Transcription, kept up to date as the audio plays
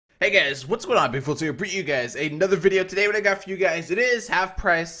Hey guys, what's going on? BigFoltz here, bring you guys another video. Today what I got for you guys, it is half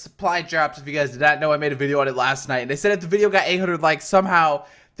price supply drops. If you guys did not know, I made a video on it last night, and they said if the video got 800 likes somehow,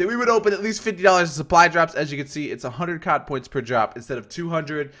 that we would open at least $50 in supply drops. As you can see, it's 100 COD points per drop instead of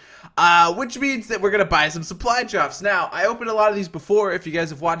 200, which means that we're going to buy some supply drops. Now, I opened a lot of these before. If you guys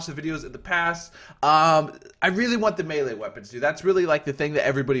have watched the videos in the past, I really want the melee weapons, dude. That's really like the thing that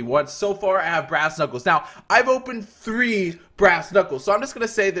everybody wants. So far, I have brass knuckles. Now, I've opened 3 brass knuckles, so I'm just going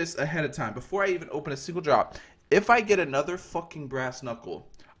to say this ahead of time before I even open a single drop. If I get another fucking brass knuckle,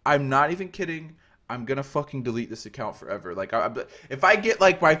 I'm not even kidding, I'm gonna fucking delete this account forever. Like, if I get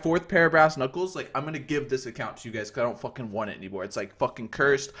like my 4th pair of brass knuckles, like I'm gonna give this account to you guys because I don't fucking want it anymore. It's like fucking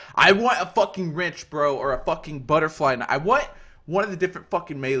cursed. I want a fucking wrench, bro, or a fucking butterfly. I want one of the different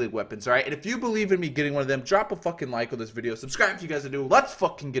fucking melee weapons, alright? And if you believe in me getting one of them, drop a fucking like on this video. Subscribe if you guys are new. Let's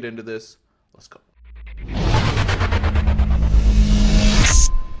fucking get into this. Let's go.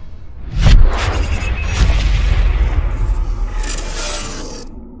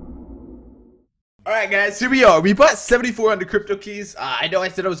 Alright guys, here we are. We bought 7,400 crypto keys. I know I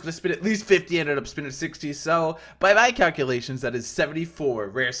said I was going to spend at least 50, ended up spending 60, so by my calculations that is 74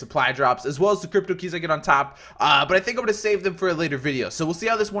 rare supply drops as well as the crypto keys I get on top, but I think I'm going to save them for a later video. So we'll see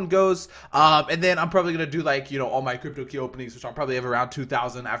how this one goes, and then I'm probably going to do like, you know, all my crypto key openings, which I'll probably have around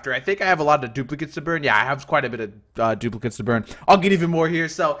 2,000 after. I think I have a lot of duplicates to burn. Yeah, I have quite a bit of duplicates to burn. I'll get even more here,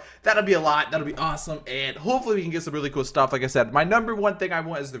 so that'll be a lot. That'll be awesome, and hopefully we can get some really cool stuff. Like I said, my number one thing I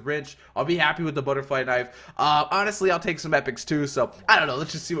want is the wrench. I'll be happy with the butterfly knife. Honestly, I'll take some epics too, so I don't know.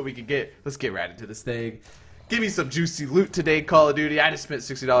 Let's just see what we can get. Let's get right into this thing. Give me some juicy loot today, Call of Duty. I just spent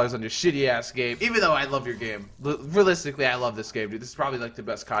 $60 on your shitty ass game, even though I love your game. Realistically, I love this game, dude. This is probably like the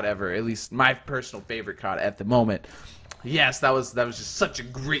best COD ever, at least my personal favorite COD at the moment. Yes, that was just such a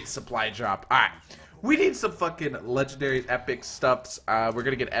great supply drop. All right. We need some fucking legendary epic stuffs. We're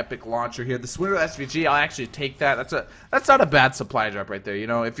gonna get epic launcher here. The Swindle SVG, I'll actually take that. That's not a bad supply drop right there. You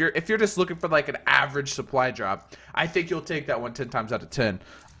know, if you're just looking for like an average supply drop, I think you'll take that one 10 times out of 10.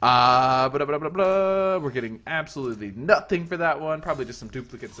 We're getting absolutely nothing for that one. Probably just some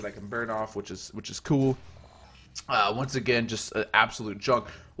duplicates that I can burn off, which is cool. Once again, just absolute junk.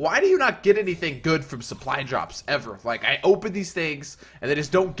 Why do you not get anything good from supply drops ever? Like, I open these things and they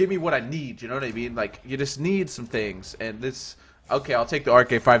just don't give me what I need, you know what I mean? Like, you just need some things, and this... Okay, I'll take the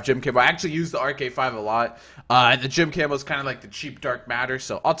RK5 gym camo. I actually use the RK5 a lot. The gym camo is kind of like the cheap dark matter,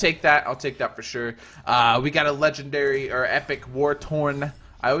 so I'll take that. I'll take that for sure. We got a legendary or epic war-torn...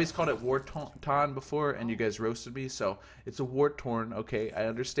 I always called it war-torn before, and you guys roasted me, so it's a war-torn, okay? I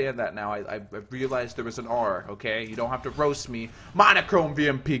understand that now. I realized there was an R, okay? You don't have to roast me. Monochrome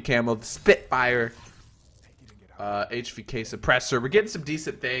VMP camo, the Spitfire, HVK suppressor. We're getting some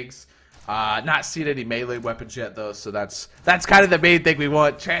decent things. Not seen any melee weapons yet, though, so that's kind of the main thing we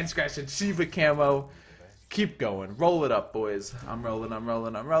want. Transgression, Shiva camo. Keep going. Roll it up, boys. I'm rolling.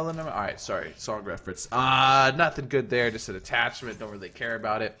 Alright, sorry. Song reference. Nothing good there. Just an attachment. Don't really care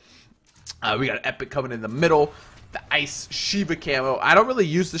about it. We got an epic coming in the middle. The Ice Shiva camo. I don't really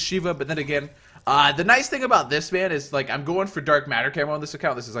use the Shiva, but then again, the nice thing about this, man, is like I'm going for dark matter camo on this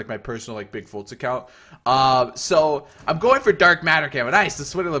account. This is like my personal like BigFoltz account. So I'm going for dark matter camo. Nice. The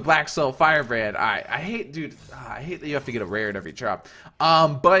Swindler Black Soul Firebrand. I hate, dude. I hate that you have to get a rare in every drop.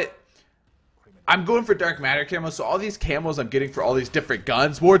 But I'm going for dark matter camo, so all these camos I'm getting for all these different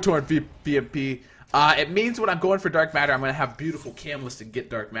guns, war-torn VMP, it means when I'm going for dark matter, I'm going to have beautiful camos to get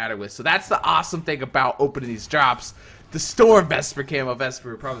dark matter with. So that's the awesome thing about opening these drops. The Storm Vesper camo,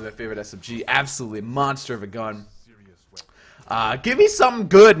 Vesper, probably my favorite SMG, absolutely a monster of a gun. Give me something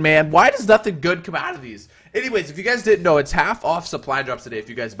good, man. Why does nothing good come out of these? Anyways, if you guys didn't know, it's half off supply drops today if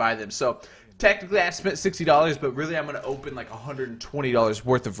you guys buy them. So technically, I spent $60, but really I'm going to open like $120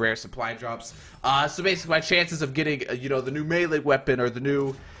 worth of rare supply drops. So basically, my chances of getting, you know, the new melee weapon or the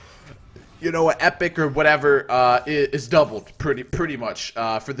new, you know, epic or whatever is doubled pretty much.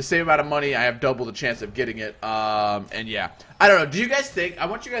 For the same amount of money, I have double the chance of getting it. And yeah, I don't know. Do you guys think? I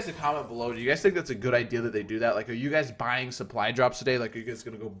want you guys to comment below. Do you guys think that's a good idea that they do that? Like, are you guys buying supply drops today? Like, are you guys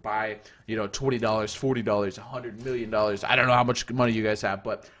gonna go buy, you know, $20, $40, $100 million? I don't know how much money you guys have,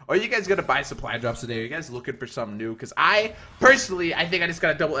 but are you guys gonna buy supply drops today? Are you guys looking for something new? Because I personally, I think I just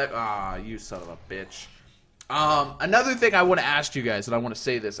gotta double. You son of a bitch. Another thing I want to ask you guys, and I want to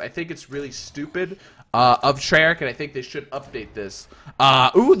say this, I think it's really stupid of Treyarch, and I think they should update this.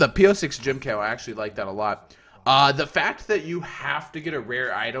 Ooh, the PO6 gym camo, I actually like that a lot. The fact that you have to get a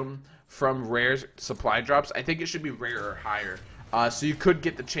rare item from rare supply drops, I think it should be rare or higher. So you could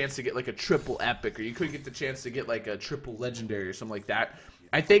get the chance to get like a triple epic, or you could get the chance to get like a triple legendary or something like that.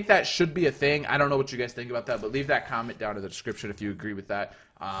 I think that should be a thing. I don't know what you guys think about that, but leave that comment down in the description if you agree with that.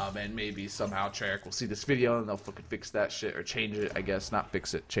 And maybe somehow Treyarch will see this video and they'll fucking fix that shit or change it, I guess. Not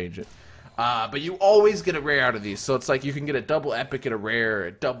fix it, change it. But you always get a rare out of these. So it's like you can get a double epic and a rare,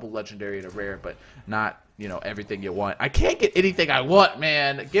 a double legendary and a rare, but not, you know, everything you want. I can't get anything I want,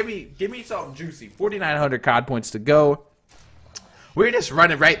 man. Give me something juicy. 4,900 COD points to go. We're just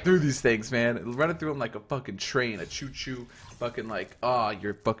running right through these things, man. Running through them like a fucking train, a choo-choo, fucking like, oh,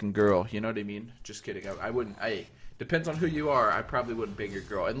 you're a fucking girl. You know what I mean? Just kidding. I wouldn't. Depends on who you are. I probably wouldn't bang your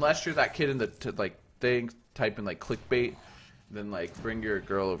girl unless you're that kid in the thing typing like clickbait. Then like bring your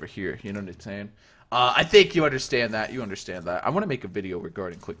girl over here. You know what I'm saying? I think you understand that. You understand that. I want to make a video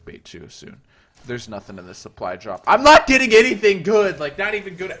regarding clickbait too soon. There's nothing in this supply drop. I'm not getting anything good. Like not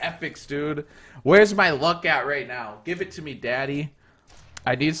even good epics, dude. Where's my luck at right now? Give it to me, daddy.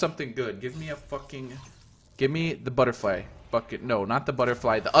 I need something good. Give me the butterfly bucket. No, not the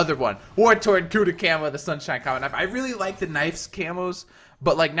butterfly. The other one. War-Torn Kuda camo, the sunshine camo knife. I really like the knife's camos,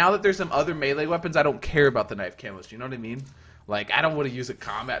 but like now that there's some other melee weapons, I don't care about the knife camos. You know what I mean? Like I don't want to use a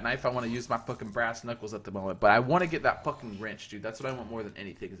combat knife. I want to use my fucking brass knuckles at the moment. But I want to get that fucking wrench, dude. That's what I want more than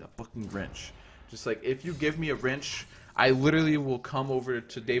anything is a fucking wrench. Just like if you give me a wrench, I literally will come over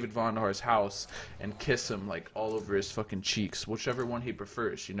to David Vondar's house and kiss him like all over his fucking cheeks, whichever one he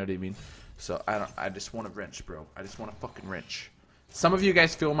prefers. You know what I mean? So I just want a wrench, bro. I just want a fucking wrench. Some of you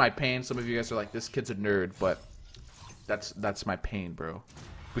guys feel my pain. Some of you guys are like, this kid's a nerd, but that's my pain, bro.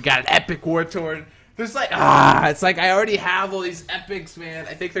 We got an epic War-Torn. There's like it's like I already have all these epics, man.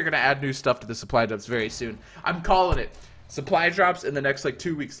 I think they're gonna add new stuff to the supply drops very soon. I'm calling it. Supply drops in the next like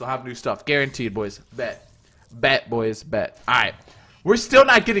 2 weeks. They'll have new stuff, guaranteed, boys. Bet, boys, bet. Alright. We're still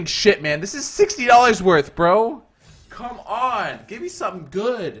not getting shit, man. This is $60 worth, bro. Come on. Give me something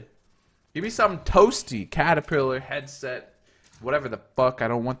good. Give me something toasty. Caterpillar, headset, whatever the fuck. I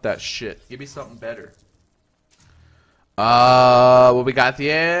don't want that shit. Give me something better. What we got at the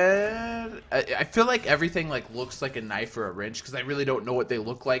end? I feel like everything like looks like a knife or a wrench because I really don't know what they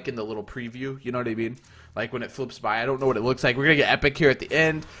look like in the little preview. You know what I mean? Like when it flips by, I don't know what it looks like. We're gonna get epic here at the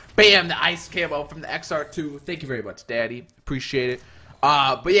end. Bam! The ice camo from the XR2. Thank you very much, Daddy. Appreciate it.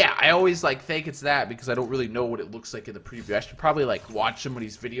 But yeah, I always like think it's that because I don't really know what it looks like in the preview. I should probably like watch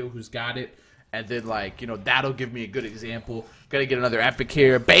somebody's video who's got it, and then like you know that'll give me a good example. Gonna get another epic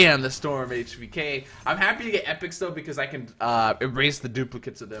here. Bam! The Storm HVK. I'm happy to get epics though because I can erase the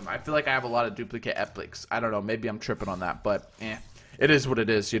duplicates of them. I feel like I have a lot of duplicate epics. I don't know. Maybe I'm tripping on that, but it is what it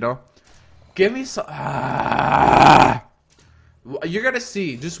is. You know. Give me some. You're gonna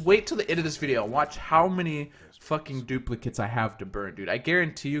see. Just wait till the end of this video and watch how many fucking duplicates I have to burn, dude. I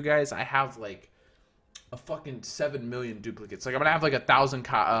guarantee you guys, I have like a fucking 7 million duplicates. Like I'm gonna have like 1,000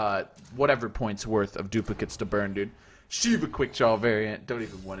 whatever points worth of duplicates to burn, dude. Shiva quick jaw variant. Don't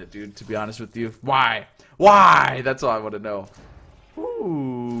even want it, dude. To be honest with you, why? Why? That's all I want to know.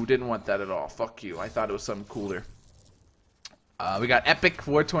 Ooh, didn't want that at all. Fuck you. I thought it was something cooler. We got epic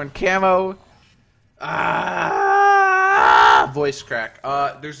War-Torn camo. Voice crack.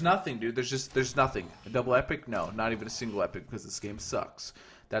 There's nothing, dude. There's nothing. A double epic? No, not even a single epic because this game sucks.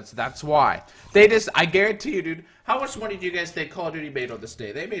 That's why. I guarantee you, dude. How much money do you guys think Call of Duty made on this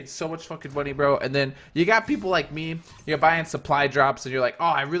day? They made so much fucking money, bro. And then you got people like me, you're buying supply drops and you're like, oh,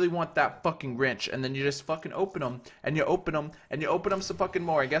 I really want that fucking wrench. And then you just fucking open them and you open them and you open them some fucking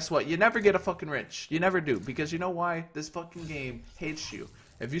more. And guess what? You never get a fucking wrench. You never do. Because you know why? This fucking game hates you.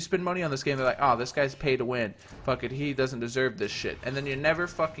 If you spend money on this game, they're like, oh, this guy's paid to win. Fuck it, he doesn't deserve this shit. And then you never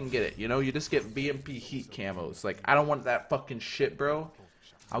fucking get it. You know, you just get BMP heat camos. Like, I don't want that fucking shit, bro.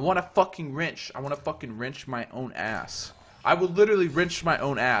 I want a fucking wrench. I want to fucking wrench my own ass. I would literally wrench my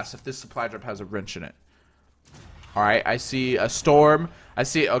own ass if this supply drop has a wrench in it. Alright, I see a storm. I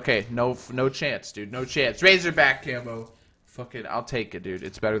see, okay, no chance, dude. No chance. Razorback camo. Fucking, I'll take it, dude.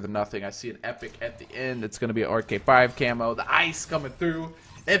 It's better than nothing. I see an epic at the end. It's going to be an RK5 camo. The ice coming through.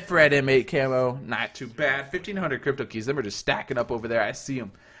 Infrared M8 camo. Not too bad. 1,500 crypto keys. Them are just stacking up over there. I see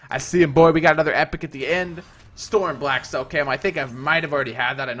them. I see them, boy. We got another epic at the end. Storm Black Cell camo. I think I might have already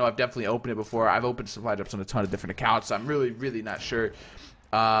had that. I know I've definitely opened it before. I've opened supply drops on a ton of different accounts, so I'm really not sure.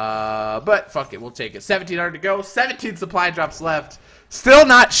 But fuck it. We'll take it. 1,700 to go. 17 supply drops left. Still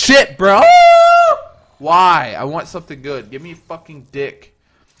not shit, bro. Why? I want something good. Give me fucking dick.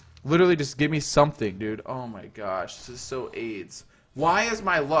 Literally just give me something, dude. Oh my gosh. This is so AIDS. Why is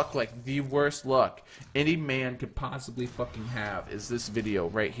my luck like the worst luck any man could possibly fucking have is this video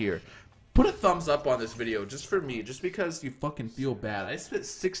right here. Put a thumbs up on this video just for me, just because you fucking feel bad. I spent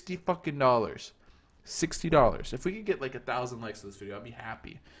 $60 fucking dollars. $60. If we could get like 1,000 likes to this video, I'd be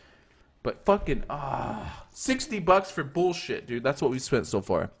happy. But fucking, 60 bucks for bullshit, dude. That's what we spent so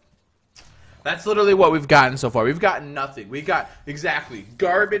far. That's literally what we've gotten so far. We've gotten nothing. We got, exactly,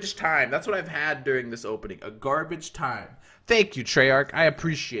 garbage time. That's what I've had during this opening. A garbage time. Thank you, Treyarch. I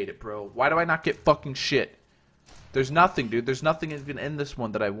appreciate it, bro. Why do I not get fucking shit? There's nothing, dude. There's nothing even in this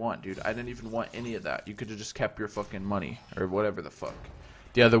one that I want, dude. I didn't even want any of that. You could have just kept your fucking money. Or whatever the fuck.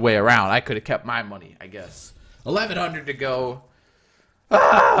 The other way around. I could have kept my money, I guess. 1,100 to go.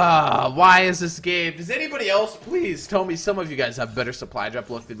 Why is this game? Does anybody else please tell me some of you guys have better supply drop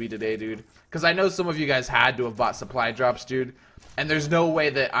luck than me today, dude? Because I know some of you guys had to have bought supply drops, dude. And there's no way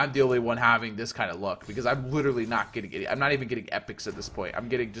that I'm the only one having this kind of luck. Because I'm literally not getting it. I'm not even getting epics at this point. I'm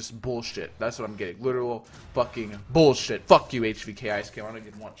getting just bullshit. That's what I'm getting. Literal fucking bullshit. Fuck you, HVK Ice Cam. I don't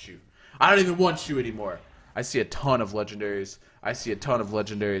even want you. I don't even want you anymore. I see a ton of legendaries.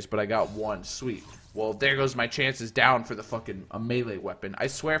 But I got one. Sweet. Well, there goes my chances down for the fucking melee weapon. I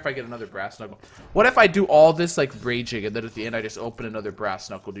swear if I get another brass knuckle. What if I do all this, like, raging, and then at the end I just open another brass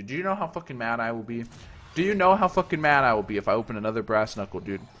knuckle, dude? Do you know how fucking mad I will be? Do you know how fucking mad I will be if I open another brass knuckle,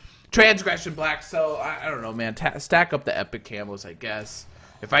 dude? Transgression Black Cell. I don't know, man. Stack up the epic camos, I guess.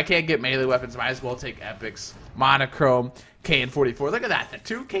 If I can't get melee weapons, might as well take epics. Monochrome, KN44. Look at that. The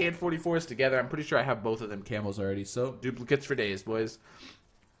two KN44s together. I'm pretty sure I have both of them camos already. So, duplicates for days, boys.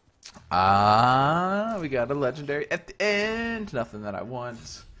 We got a legendary at the end. Nothing that I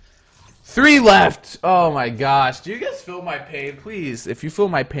want. 3 left. Oh my gosh. Do you guys feel my pain? Please, if you feel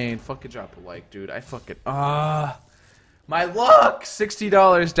my pain, fucking drop a like, dude. I fucking, my luck.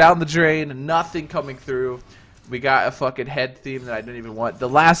 $60 down the drain. Nothing coming through. We got a fucking head theme that I didn't even want. The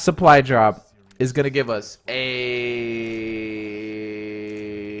last supply drop is going to give us a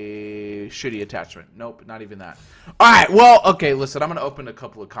shitty attachment. Nope, not even that. Alright, well, okay, listen, I'm going to open a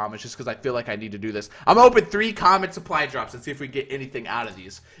couple of comments just because I feel like I need to do this. I'm going to open 3 common supply drops and see if we get anything out of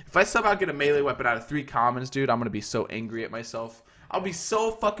these. If I somehow get a melee weapon out of 3 commons, dude, I'm going to be so angry at myself. I'll be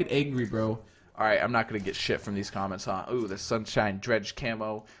so fucking angry, bro. Alright, I'm not going to get shit from these comments, huh? Ooh, the Sunshine Dredge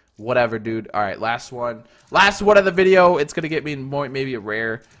camo. Whatever, dude. Alright, last one. Last one of the video. It's going to get me maybe a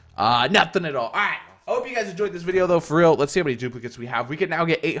rare. Nothing at all. Alright. I hope you guys enjoyed this video, though, for real. Let's see how many duplicates we have. We can now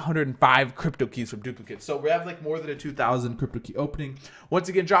get 805 crypto keys from duplicates. So we have, like, more than a 2,000 crypto key opening. Once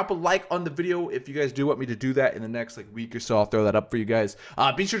again, drop a like on the video if you guys do want me to do that in the next, like, week or so. I'll throw that up for you guys.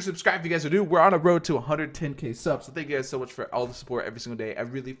 Be sure to subscribe if you guys are new. We're on a road to 110K subs. So thank you guys so much for all the support every single day. I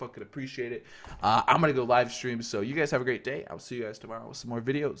really fucking appreciate it. I'm going to go live stream. So you guys have a great day. I'll see you guys tomorrow with some more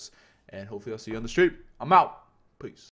videos. And hopefully I'll see you on the stream. I'm out. Peace.